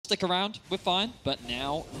stick around, we're fine. But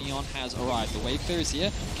now Neon has arrived. The wave clear is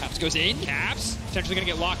here. Caps goes in. Caps potentially going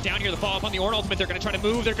to get locked down here. The follow-up on the Ornn ultimate. They're going to try to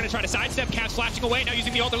move. They're going to try to sidestep. Caps flashing away. Now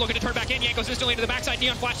using the ult. They're looking to turn back in. Jankos instantly into the backside.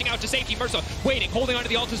 Neon flashing out to safety. Mersa waiting, holding onto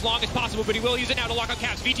the ult as long as possible, but he will use it now to lock on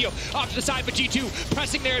Caps. VTO off to the side, but G2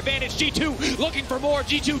 pressing their advantage. G2 looking for more.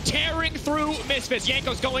 G2 tearing through Misfits.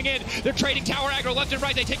 Jankos going in. They're trading tower aggro left and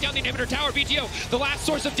right. They take down the inhibitor tower. VTO, the last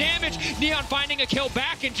source of damage. Neon finding a kill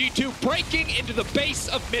back, and G2 breaking into the base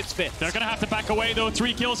of Misfits. They're going to have to back away, though.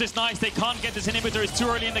 3 kills is nice. They can't get this inhibitor. It's too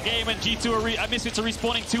early in the game, and Misfits are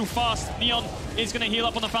respawning too fast. Neon is going to heal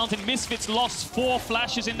up on the fountain. Misfits lost 4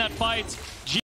 flashes in that fight.